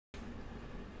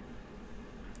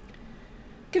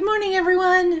Good morning,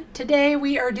 everyone. Today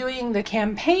we are doing the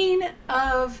campaign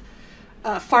of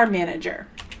Farm Manager.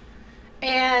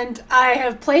 And I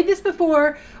have played this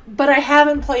before, but I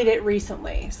haven't played it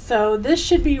recently. So this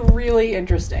should be really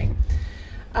interesting.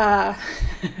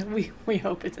 We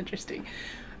hope it's interesting.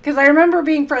 Because I remember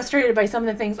being frustrated by some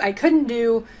of the things I couldn't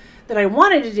do that I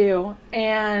wanted to do.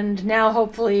 And now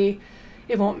hopefully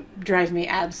it won't drive me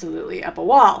absolutely up a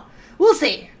wall. We'll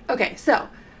see. Okay, so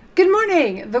good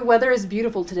morning. The weather is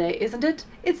beautiful today, isn't it?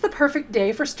 It's the perfect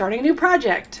day for starting a new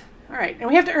project. All right, and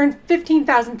we have to earn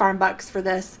 15,000 farm bucks for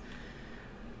this.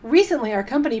 Recently, our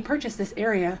company purchased this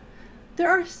area. There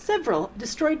are several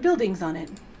destroyed buildings on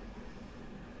it.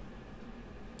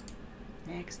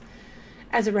 Next.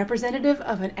 As a representative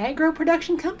of an agro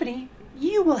production company,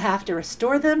 you will have to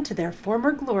restore them to their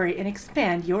former glory and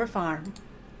expand your farm.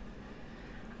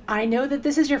 I know that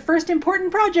this is your first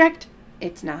important project.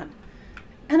 It's not.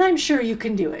 And I'm sure you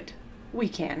can do it. We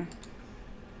can.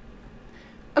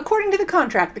 According to the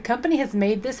contract, the company has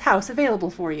made this house available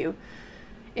for you.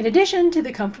 In addition to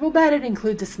the comfortable bed, it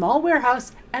includes a small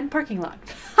warehouse and parking lot.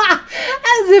 Ha!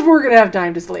 As if we're going to have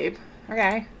time to sleep.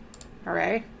 Okay. All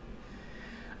right.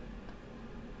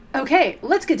 Okay,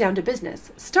 let's get down to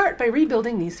business. Start by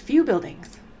rebuilding these few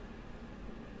buildings.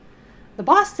 The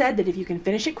boss said that if you can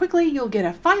finish it quickly, you'll get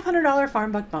a $500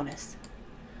 farm buck bonus.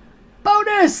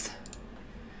 Bonus!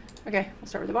 Okay, we'll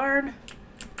start with the barn.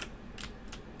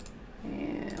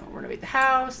 And we'll renovate the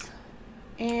house.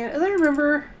 And as I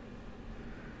remember,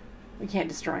 we can't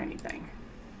destroy anything.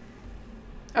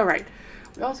 Oh, right.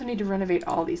 We also need to renovate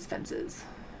all these fences.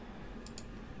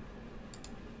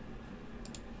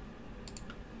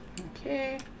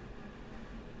 Okay.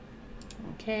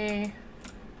 Okay.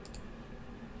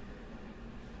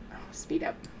 Oh, speed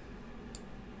up.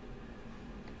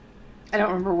 I don't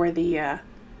remember where the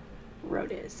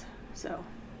road is, so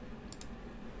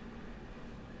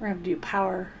we're gonna have to do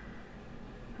power.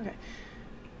 Okay.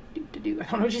 I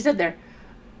don't know what she said there.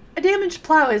 A damaged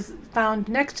plow is found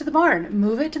next to the barn.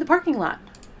 Move it to the parking lot.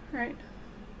 All right.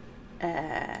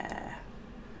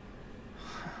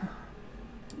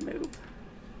 Move.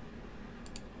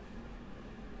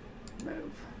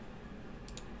 Move.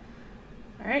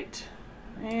 All right.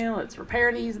 And let's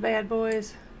repair these bad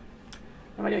boys.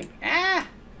 What am I doing? Ah!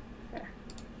 There.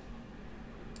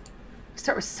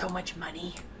 Start with so much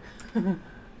money.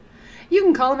 You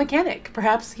can call a mechanic.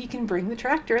 Perhaps he can bring the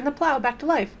tractor and the plow back to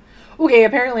life. Okay,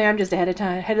 apparently I'm just ahead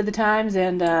of the times,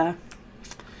 and I've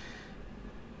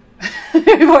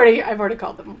already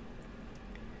called them.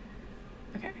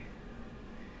 Okay.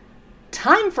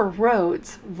 Time for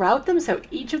roads. Route them so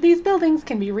each of these buildings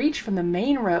can be reached from the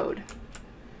main road.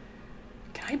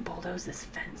 Can I bulldoze this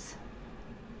fence?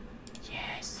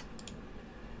 Yes.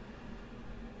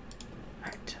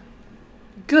 All right.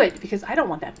 Good, because I don't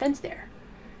want that fence there.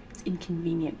 It's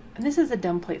inconvenient. And this is a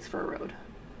dumb place for a road.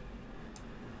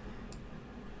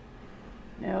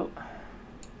 Nope.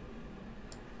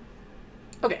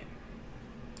 Okay.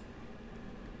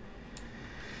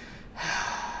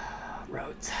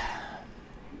 Roads.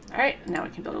 All right, now we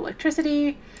can build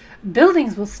electricity.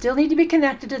 Buildings will still need to be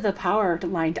connected to the power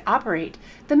line to operate.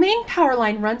 The main power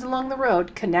line runs along the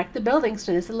road. Connect the buildings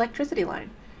to this electricity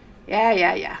line.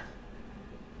 Yeah.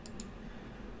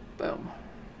 Boom.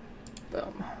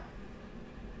 Boom.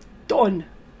 Done.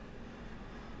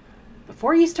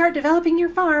 Before you start developing your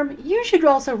farm, you should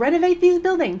also renovate these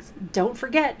buildings. Don't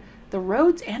forget the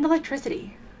roads and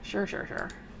electricity. Sure. I'm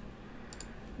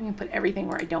going to put everything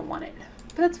where I don't want it,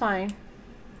 but that's fine.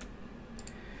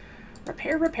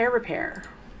 Repair.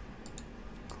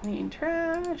 Clean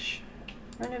trash.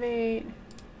 Renovate.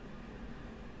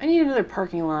 I need another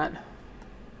parking lot.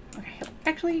 Okay,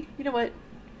 actually, you know what?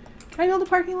 Can I build a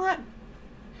parking lot?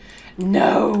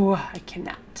 No, I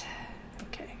cannot.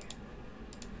 Okay.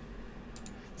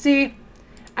 See,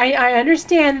 I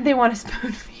understand that they want to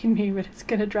spoon feed me, but it's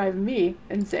going to drive me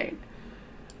insane.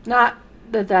 Not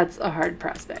that that's a hard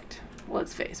prospect.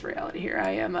 Let's face reality here.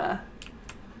 I am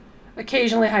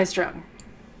occasionally high-strung.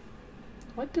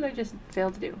 What did I just fail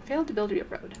to do? Failed to build a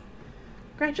road.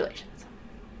 Congratulations.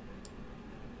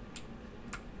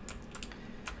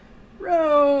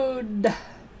 Road.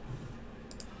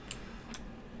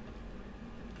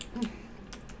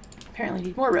 Apparently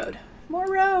need more road. More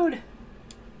road.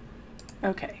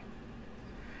 Okay.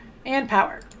 And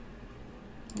power.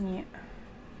 Yeah.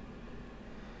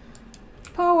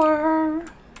 Power.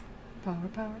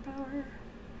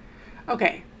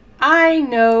 Okay. I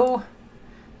know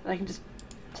that I can just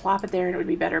plop it there and it would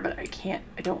be better, but I can't.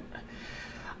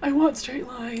 I want straight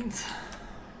lines.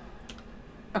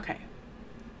 Okay.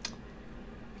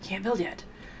 I can't build yet.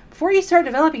 Before you start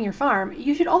developing your farm,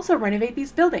 you should also renovate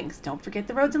these buildings. Don't forget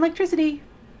the roads and electricity.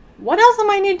 What else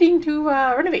am I needing to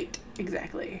renovate?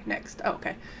 Exactly. Next. Oh,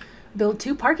 okay. Build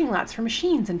 2 parking lots for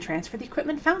machines and transfer the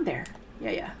equipment found there.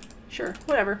 Yeah. Sure.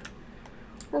 Whatever.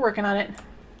 We're working on it.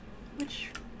 Which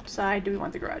side do we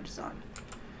want the garages on?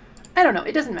 I don't know.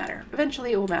 It doesn't matter.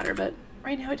 Eventually it will matter, but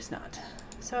right now it does not.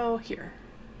 So here.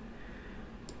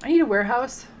 I need a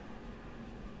warehouse.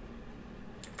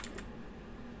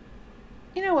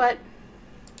 You know what?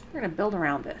 We're going to build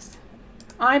around this.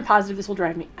 I'm positive this will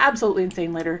drive me absolutely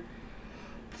insane later.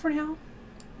 But for now,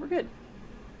 we're good.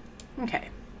 Okay.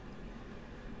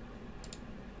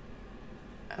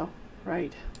 Oh,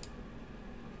 right.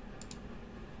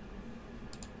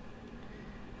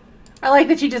 I like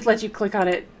that she just lets you click on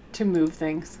it to move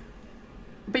things.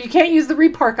 But you can't use the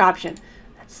repark option.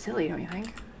 That's silly, don't you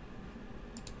think?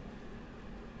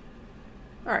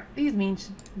 Alright, these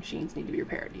machines need to be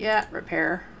repaired. Yeah,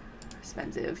 repair.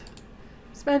 Expensive.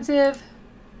 Expensive.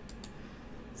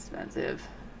 Expensive.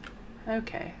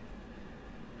 Okay.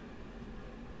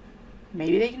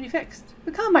 Maybe they can be fixed.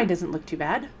 The combine doesn't look too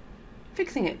bad.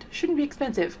 Fixing it shouldn't be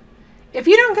expensive. If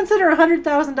you don't consider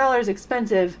 $100,000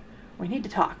 expensive, we need to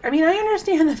talk. I mean, I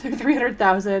understand that they're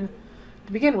 $300,000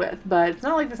 to begin with, but it's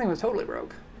not like this thing was totally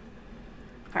broke.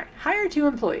 Alright, hire 2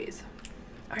 employees.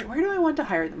 Alright, where do I want to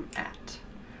hire them at?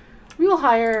 We will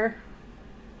hire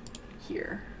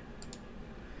here.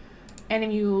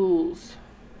 Animals.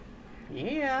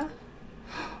 Yeah.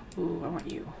 Ooh, I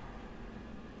want you.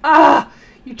 Ah!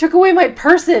 You took away my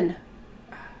person!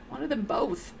 I wanted them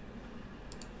both.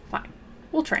 Fine.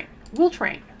 We'll train. We'll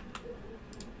train.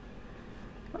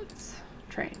 Let's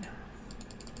train.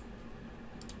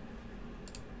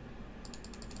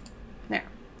 There.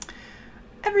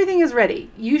 Everything is ready.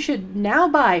 You should now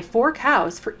buy 4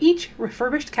 cows for each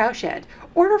refurbished cow shed,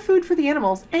 order food for the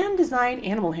animals, and design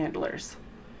animal handlers.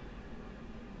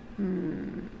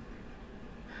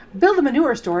 Build a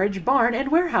manure storage, barn,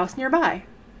 and warehouse nearby.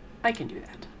 I can do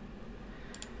that.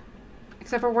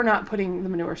 Except for we're not putting the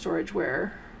manure storage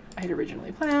where I had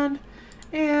originally planned,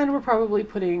 and we're probably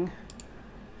putting...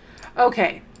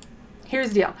 Okay, here's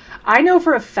the deal. I know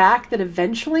for a fact that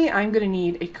eventually I'm going to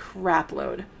need a crap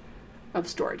load of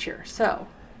storage here. So,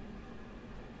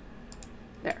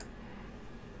 there.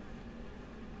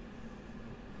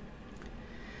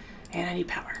 And I need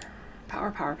power.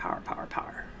 Power, power, power, power,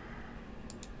 power.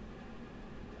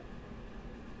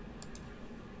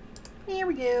 Here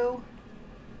we go.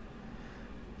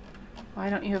 Why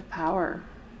don't you have power?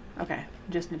 Okay,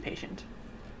 I'm just impatient.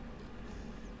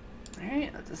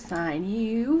 Alright, let's assign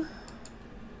you.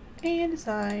 And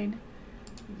assign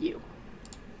you.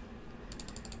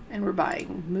 And we're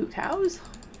buying moo cows.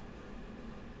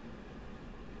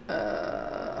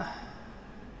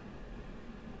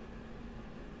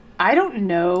 I don't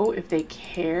know if they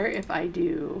care if I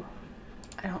do...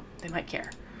 They might care.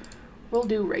 We'll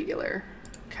do regular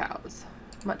cows,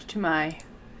 much to my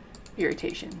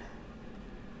irritation.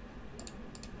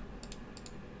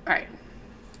 Alright.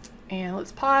 And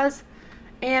let's pause.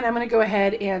 And I'm going to go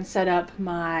ahead and set up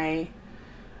my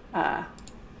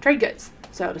trade goods.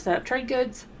 So to set up trade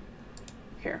goods,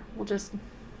 here, we'll just...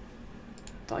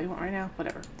 That's all you want right now?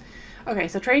 Whatever. Okay,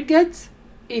 so trade goods.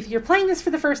 If you're playing this for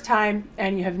the first time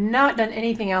and you have not done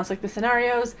anything else like the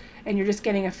scenarios and you're just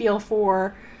getting a feel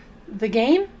for the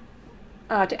game,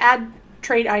 to add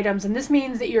trade items, and this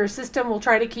means that your system will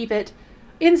try to keep it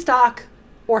in stock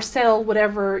or sell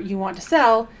whatever you want to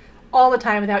sell all the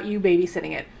time without you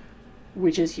babysitting it,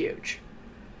 which is huge.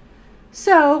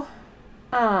 So,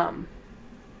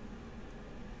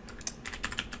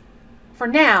 for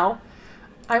now,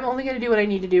 I'm only going to do what I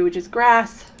need to do, which is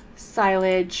grass,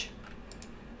 silage,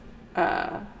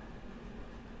 I've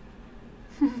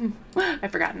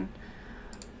forgotten.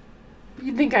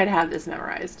 You'd think I'd have this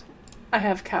memorized. I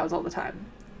have cows all the time.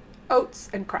 Oats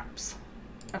and crops.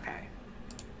 Okay.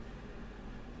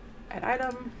 Add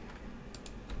item.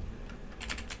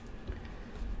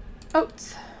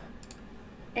 Oats.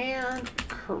 And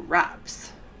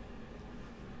crops.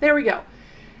 There we go.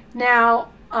 Now,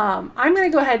 I'm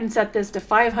going to go ahead and set this to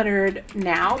 500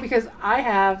 now because I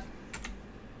have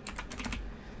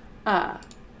a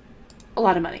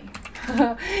lot of money.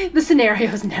 The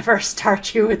scenarios never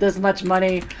start you with this much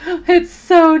money. It's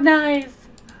so nice.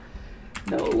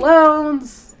 No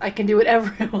loans. I can do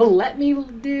whatever it will let me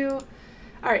do.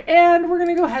 Alright, and we're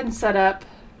going to go ahead and set up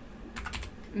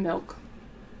milk.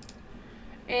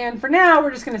 And for now,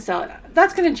 we're just going to sell it.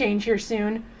 That's going to change here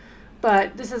soon.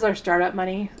 But this is our startup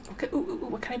money. Okay, ooh,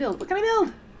 what can I build? What can I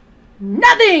build?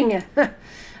 Nothing!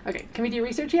 Okay, can we do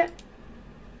research yet?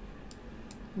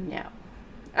 No.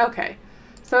 Okay.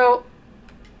 So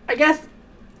I guess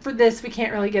for this, we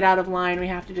can't really get out of line. We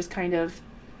have to just kind of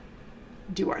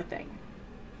do our thing.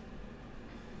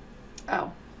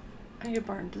 Oh, I need a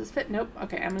barn. Does this fit? Nope.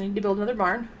 Okay, I'm gonna need to build another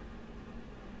barn.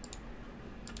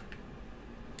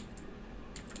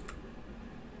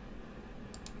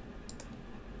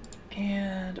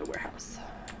 And a warehouse.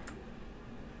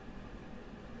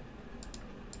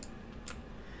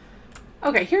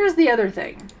 Okay, here's the other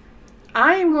thing.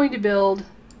 I am going to build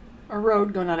a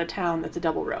road going out of town that's a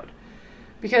double road.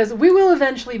 Because we will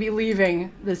eventually be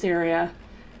leaving this area,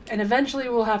 and eventually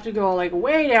we'll have to go like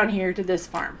way down here to this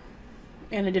farm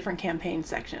in a different campaign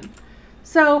section.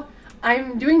 So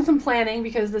I'm doing some planning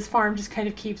because this farm just kind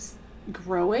of keeps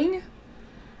growing,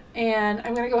 and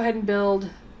I'm going to go ahead and build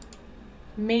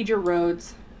major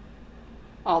roads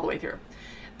all the way through.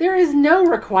 There is no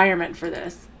requirement for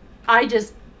this. I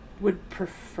just would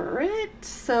prefer it,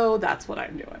 so that's what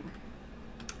I'm doing.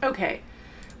 Okay,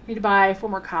 we need to buy 4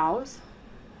 more cows.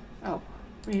 Oh,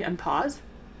 we need to unpause.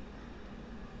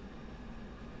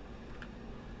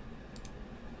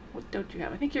 What don't you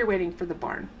have? I think you're waiting for the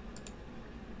barn.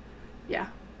 Yeah.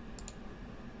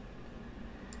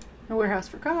 No warehouse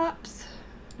for crops.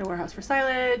 No warehouse for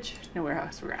silage. No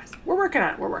warehouse for grass. We're working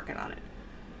on it. We're working on it.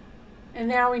 And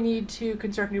now we need to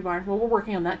construct a new barn. Well, we're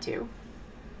working on that too.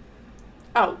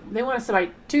 Oh, they want us to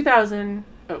buy 2,000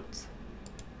 oats.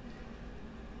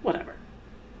 Whatever.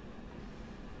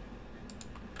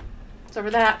 So for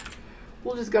that,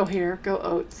 we'll just go here, go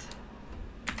oats.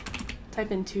 Type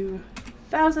in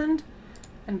 2,000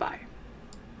 and buy.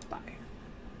 Buy.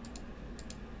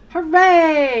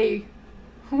 Hooray!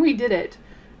 We did it.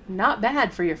 Not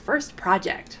bad for your first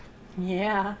project.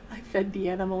 Yeah, I fed the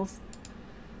animals.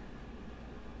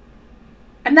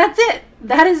 And that's it.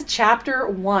 That is chapter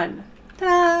 1.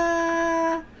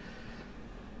 Ta-da!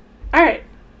 All right.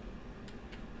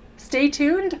 Stay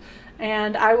tuned,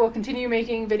 and I will continue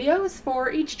making videos for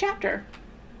each chapter.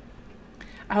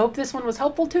 I hope this one was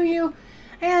helpful to you,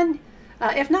 and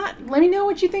if not, let me know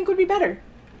what you think would be better.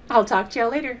 I'll talk to y'all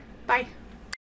later. Bye.